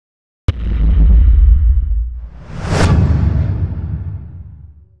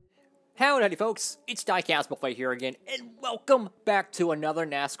on, howdy folks, it's DIECAST Buffet here again, and welcome back to another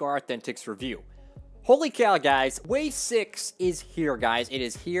NASCAR Authentics review. Holy cow, guys, Wave 6 is here, guys. It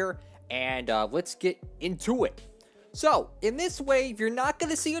is here, and let's get into it. So, in this wave, you're not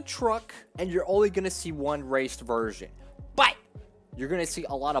going to see a truck, and you're only going to see one raced version. But, you're going to see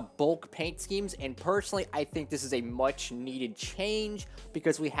a lot of bulk paint schemes, and personally, I think this is a much-needed change,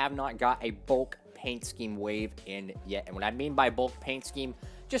 because we have not got a bulk paint scheme wave in yet. And what I mean by bulk paint scheme,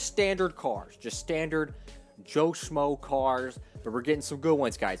 just standard cars, just standard Joe Schmo cars, but we're getting some good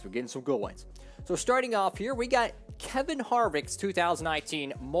ones, guys. We're getting some good ones. So starting off here, we got Kevin Harvick's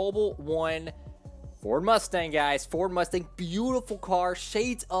 2019 Mobil 1 Ford Mustang, guys. Ford Mustang, beautiful car,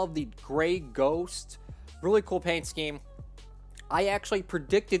 shades of the gray Ghost, really cool paint scheme. I actually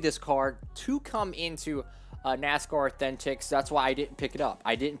predicted this car to come into NASCAR Authentics. That's why I didn't pick it up.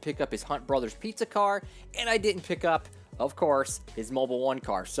 I didn't pick up his Hunt Brothers pizza car, and I didn't pick up, of course, his Mobil 1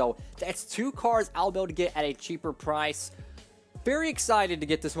 car. So that's two cars I'll be able to get at a cheaper price. Very excited to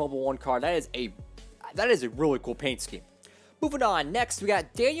get this Mobil 1 car. That is a really cool paint scheme. Moving on, next we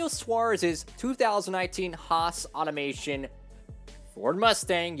got Daniel Suarez's 2019 Haas Automation Ford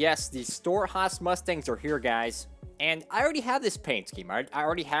Mustang. Yes, the store Haas Mustangs are here, guys. And I already have this paint scheme. I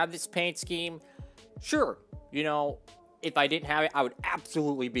already have this paint scheme. Sure, you know, if I didn't have it, I would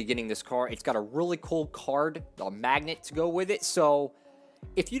absolutely be getting this car. It's got a really cool card, a magnet to go with it. So,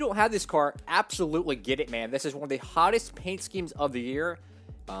 if you don't have this car, absolutely get it, man. This is one of the hottest paint schemes of the year.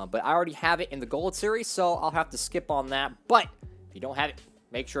 But I already have it in the Gold Series, so I'll have to skip on that. But, if you don't have it,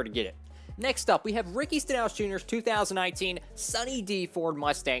 make sure to get it. Next up, we have Ricky Stenhouse Jr.'s 2019 Sunny D Ford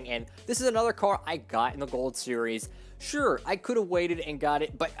Mustang. And this is another car I got in the Gold Series. Sure, I could have waited and got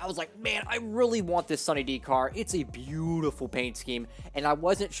it, but I was like, man, I really want this Sunny D car. It's a beautiful paint scheme, and I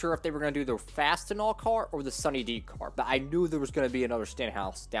wasn't sure if they were going to do the Fast and All car or the Sunny D car, but I knew there was going to be another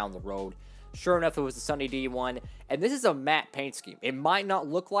Stenhouse down the road. Sure enough, it was the Sunny D one, and this is a matte paint scheme. It might not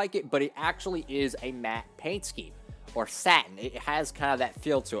look like it, but it actually is a matte paint scheme, or satin. It has kind of that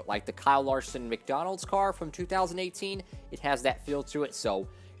feel to it, like the Kyle Larson McDonald's car from 2018. It has that feel to it, so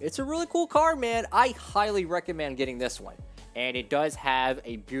it's a really cool car, man. I highly recommend getting this one. And it does have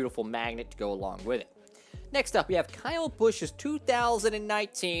a beautiful magnet to go along with it. Next up, we have Kyle Busch's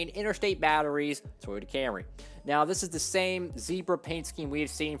 2019 Interstate Batteries Toyota Camry. Now, this is the same zebra paint scheme we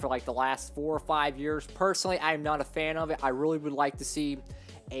have seen for like the last 4 or 5 years. Personally, I'm not a fan of it. I really would like to see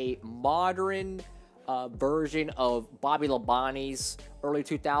a modern version of Bobby Labonte's early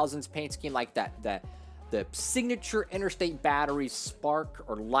 2000s paint scheme like that. The signature Interstate Batteries spark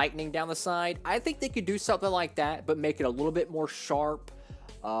or lightning down the side. I think they could do something like that, but make it a little bit more sharp,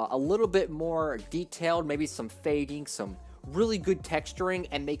 a little bit more detailed, maybe some fading, some really good texturing,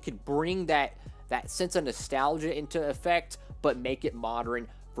 and they could bring that sense of nostalgia into effect, but make it modern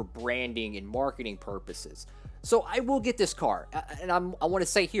for branding and marketing purposes. So I will get this car, and I want to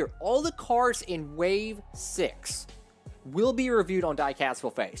say here, all the cars in Wave 6 will be reviewed on DIECAST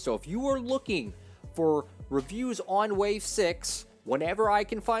Buffet. So if you are looking for reviews on Wave 6, whenever I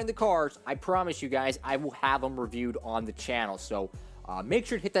can find the cars, I promise you guys, I will have them reviewed on the channel. So make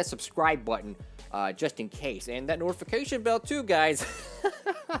sure to hit that subscribe button just in case. And that notification bell too, guys.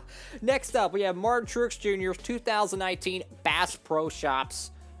 Next up, we have Martin Truex Jr.'s 2019 Bass Pro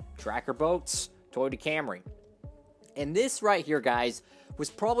Shops Tracker Boats Toyota Camry. And this right here, guys, was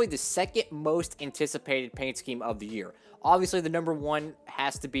probably the second most anticipated paint scheme of the year. Obviously, the number one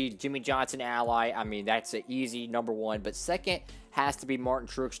has to be Jimmy Johnson Ally. I mean, that's an easy number one. But second has to be Martin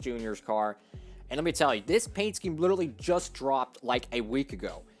Truex Jr.'s car. And let me tell you, this paint scheme literally just dropped like a week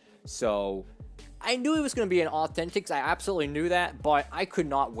ago. So I knew it was going to be an Authentics. I absolutely knew that. But I could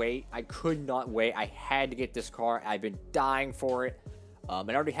not wait. I could not wait. I had to get this car. I've been dying for it.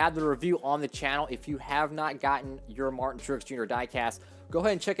 And I already have the review on the channel. If you have not gotten your Martin Truex Jr. diecast, go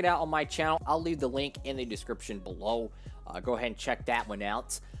ahead and check it out on my channel. I'll leave the link in the description below. Go ahead and check that one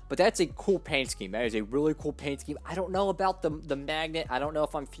out. But that's a cool paint scheme. That is a really cool paint scheme. I don't know about the magnet. I don't know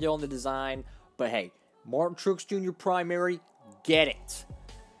if I'm feeling the design. But hey, Martin Truex Jr. primary, get it.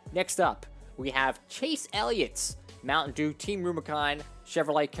 Next up, we have Chase Elliott's Mountain Dew Team Rubicon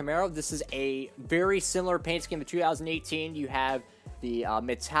Chevrolet Camaro. This is a very similar paint scheme to 2018. You have the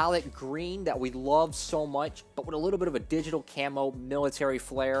metallic green that we love so much, but with a little bit of a digital camo military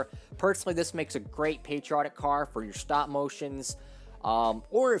flair. Personally, this makes a great patriotic car for your stop motions,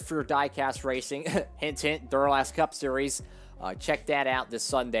 or if you're diecast racing. Hint, hint, Duralast Cup Series. Check that out this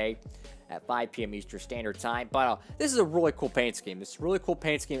Sunday at 5 p.m. Eastern Standard Time. But this is a really cool paint scheme. This is a really cool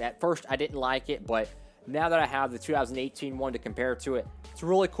paint scheme. At first, I didn't like it, but now that I have the 2018 one to compare to it, it's a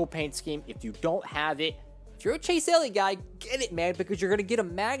really cool paint scheme. If you don't have it, If you're a Chase Elliott guy, get it, man, because you're going to get a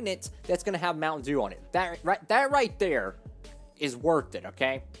magnet that's going to have Mountain Dew on it. That right there is worth it,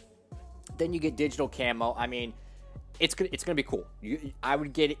 okay? Then you get digital camo. I mean, it's gonna be cool. I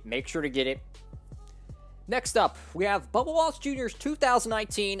would get it. Make sure to get it. Next up, we have Bubba Wallace Jr.'s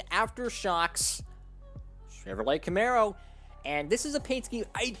 2019 Aftershocks Chevrolet Camaro. And this is a paint scheme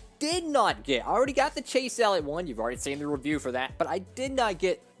I did not get. I already got the Chase Elliott one. You've already seen the review for that. But I did not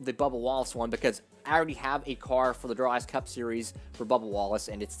get the Bubba Wallace one because I already have a car for the Dries Cup Series for Bubba Wallace,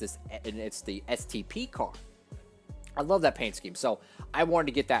 and it's the STP car. I love that paint scheme, so I wanted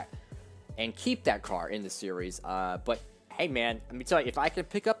to get that and keep that car in the series. But hey, man, let me tell you, if I can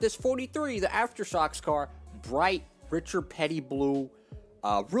pick up this 43, the Aftershocks car, bright, richer, petty blue,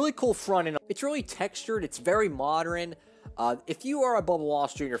 really cool front end. It's really textured. It's very modern. If you are a Bubba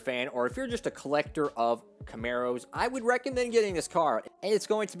Wallace Jr. fan, or if you're just a collector of Camaros, I would recommend getting this car, and it's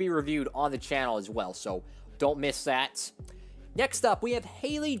going to be reviewed on the channel as well, so don't miss that. Next up, we have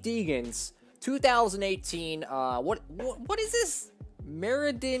HAILEE DEEGAN's 2018, what is this?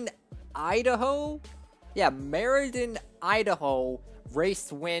 Meriden, Idaho? Yeah, Meriden, Idaho race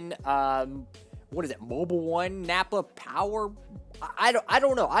to win, what is it, Mobile One, Napa Power? I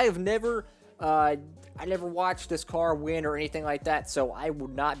don't know. I never watched this car win or anything like that, so I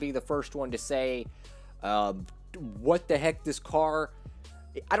would not be the first one to say what the heck this car.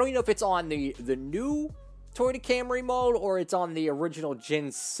 I don't even know if it's on the new Toyota Camry mold or it's on the original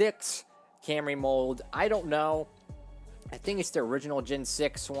Gen 6 Camry mold. I don't know. I think it's the original Gen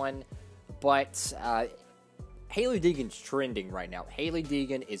 6 one, but HAILEE Deegan's trending right now. HAILEE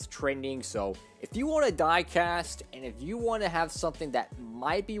Deegan is trending, so if you want a diecast and if you want to have something that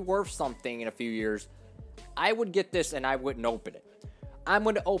might be worth something in a few years, I would get this and I wouldn't open it. I'm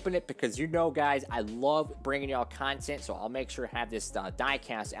going to open it because, you know, guys, I love bringing y'all content, so I'll make sure to have this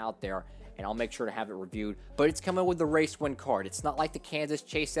diecast out there, and I'll make sure to have it reviewed. But it's coming with the race win card. It's not like the Kansas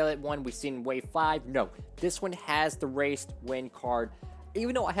Chase Elliott one we've seen in Wave 5. No, this one has the race win card.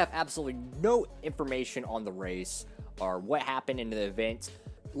 Even though I have absolutely no information on the race or what happened in the event,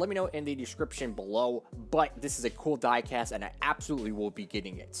 let me know in the description below. But this is a cool diecast, and I absolutely will be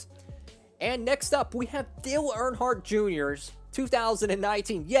getting it. And next up, we have Dale Earnhardt Jr.'s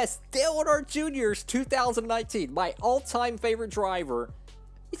 2019. Yes, Dale Earnhardt Jr.'s 2019. My all-time favorite driver.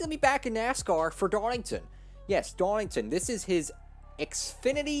 He's going to be back in NASCAR for Darlington. Yes, Darlington. This is his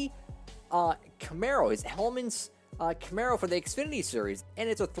Xfinity Camaro. His Hellman's Camaro for the Xfinity Series. And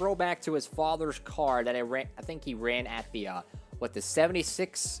it's a throwback to his father's car that I think he ran at the, the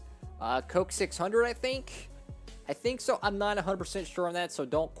 76 Coke 600, I think. I think so. I'm not 100% sure on that, so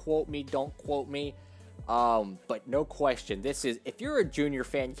don't quote me. But no question, this is, if you're a Junior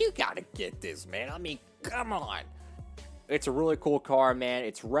fan, you gotta get this, man. I mean, come on. It's a really cool car, man.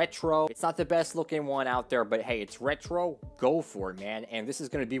 It's retro. It's not the best looking one out there, but hey, it's retro. Go for it, man. And this is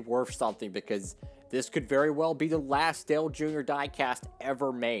gonna be worth something because this could very well be the last Dale Jr. diecast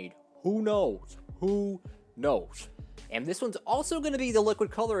ever made. Who knows? Who knows? And this one's also going to be the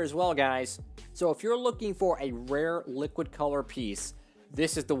liquid color as well, guys. So if you're looking for a rare liquid color piece,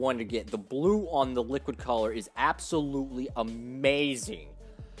 this is the one to get. The blue on the liquid color is absolutely amazing.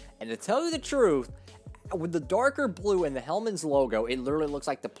 And to tell you the truth, with the darker blue and the Hellman's logo, it literally looks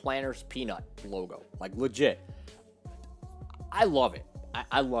like the Planters Peanut logo. Like, legit. I love it.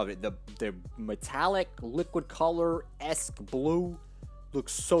 I love it. The metallic liquid color-esque blue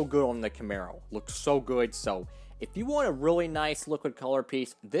looks so good on the Camaro. Looks so good. So if you want a really nice liquid color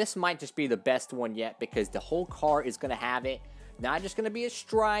piece, this might just be the best one yet because the whole car is going to have it. Not just going to be a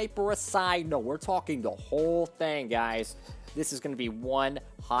stripe or a side. No, we're talking the whole thing, guys. This is going to be one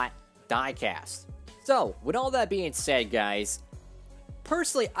hot diecast. So, with all that being said, guys,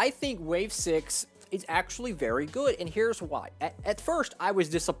 personally, I think Wave 6 is actually very good, and here's why. At first, I was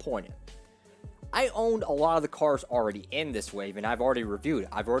disappointed. I owned a lot of the cars already in this wave, and I've already reviewed it.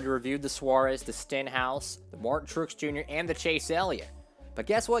 I've already reviewed the Suarez, the Stenhouse, the Martin Truex Jr., and the Chase Elliott. But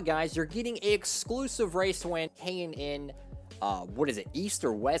guess what, guys? You're getting an exclusive race win hanging in, what is it, East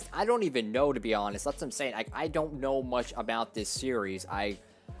or West? I don't even know, to be honest. That's what I'm saying. I don't know much about this series. I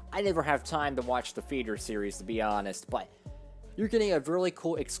never have time to watch the feeder series, to be honest. But you're getting a really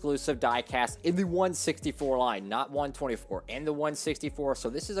cool exclusive diecast in the 164 line, not 124, in the 164. So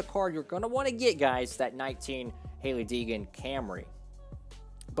this is a car you're going to want to get, guys, that 19 HAILEE Deegan Camry.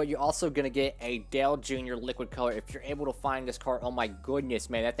 But you're also going to get a Dale Jr. liquid color. If you're able to find this car, oh my goodness,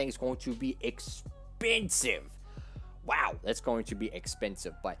 man, that thing's going to be expensive. Wow, that's going to be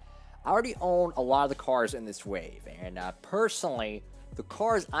expensive. But I already own a lot of the cars in this wave. And personally, the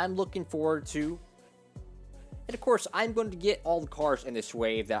cars I'm looking forward to, and of course, I'm going to get all the cars in this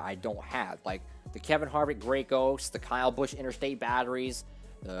wave that I don't have. Like the Kevin Harvick Great Ghost, the Kyle Busch Interstate Batteries,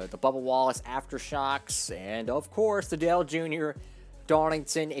 the Bubba Wallace Aftershocks, and of course the Dale Jr.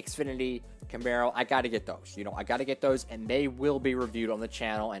 Darlington Xfinity Camaro. I got to get those. You know, I got to get those, and they will be reviewed on the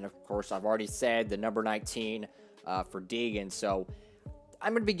channel. And of course, I've already said the number 19 for Deegan. So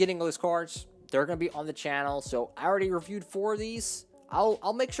I'm going to be getting those cars. They're going to be on the channel. So I already reviewed 4 of these.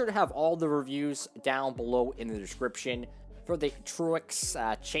 I'll make sure to have all the reviews down below in the description for the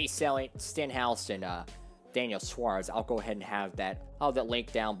Truex, Chase Elliott, Stenhouse, and Daniel Suarez. I'll go ahead and have that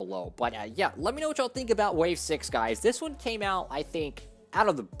link down below. But yeah, let me know what y'all think about Wave 6, guys. This one came out, I think, out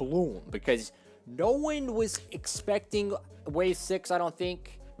of the blue because no one was expecting Wave 6, I don't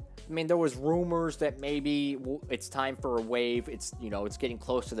think. I mean, there was rumors that maybe it's time for a wave. It's, you know, it's getting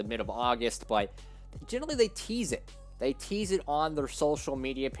close to the mid of August, but generally they tease it. They tease it on their social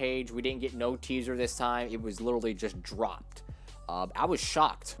media page. We didn't get no teaser this time. It was literally just dropped. I was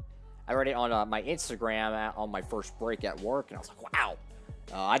shocked. I read it on my Instagram on my first break at work, and I was like, wow.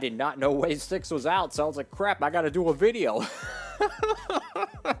 I did not know Wave 6 was out, so I was like, crap, I got to do a video.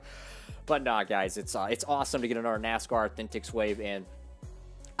 But nah, guys, it's awesome to get another NASCAR Authentics wave, and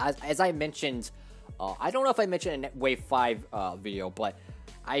as I mentioned, I don't know if I mentioned in Wave 5 video, but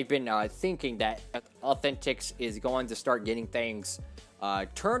I've been thinking that Authentics is going to start getting things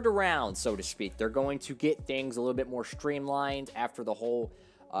turned around, so to speak. They're going to get things a little bit more streamlined after the whole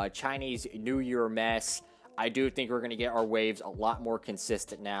Chinese New Year mess. I do think we're going to get our waves a lot more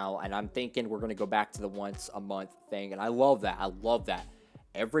consistent now, and I'm thinking we're going to go back to the once a month thing, and I love that. I love that.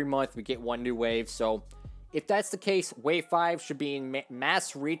 Every month we get one new wave, so if that's the case, Wave 5 should be in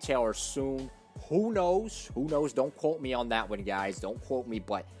mass retailers soon. Who knows? Who knows? Don't quote me on that one, guys. Don't quote me,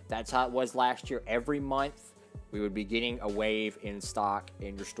 but that's how it was last year. Every month we would be getting a wave in stock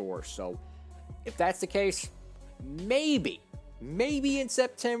in your store. So if that's the case, maybe in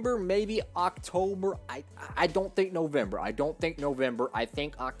September, maybe October. I don't think November. I don't think November. I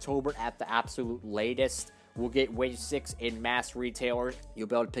think October at the absolute latest. We'll get Wave 6 in mass retailers. You'll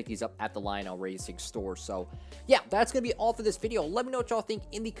be able to pick these up at the Lionel Racing store. So, yeah, that's going to be all for this video. Let me know what y'all think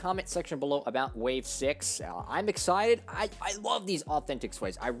in the comment section below about Wave 6. I'm excited. I love these Authentics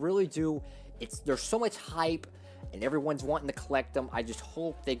waves. I really do. There's so much hype, and everyone's wanting to collect them. I just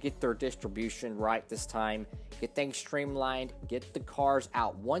hope they get their distribution right this time. Get things streamlined. Get the cars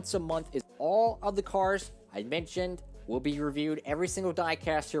out. Once a month is all of the cars I mentioned will be reviewed. Every single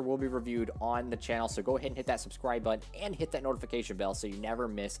diecast here will be reviewed on the channel, so go ahead and hit that subscribe button and hit that notification bell so you never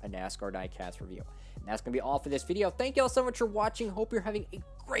miss a NASCAR diecast review. And that's going to be all for this video. Thank you all so much for watching. Hope you're having a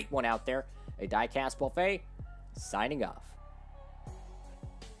great one out there. A diecast buffet, signing off.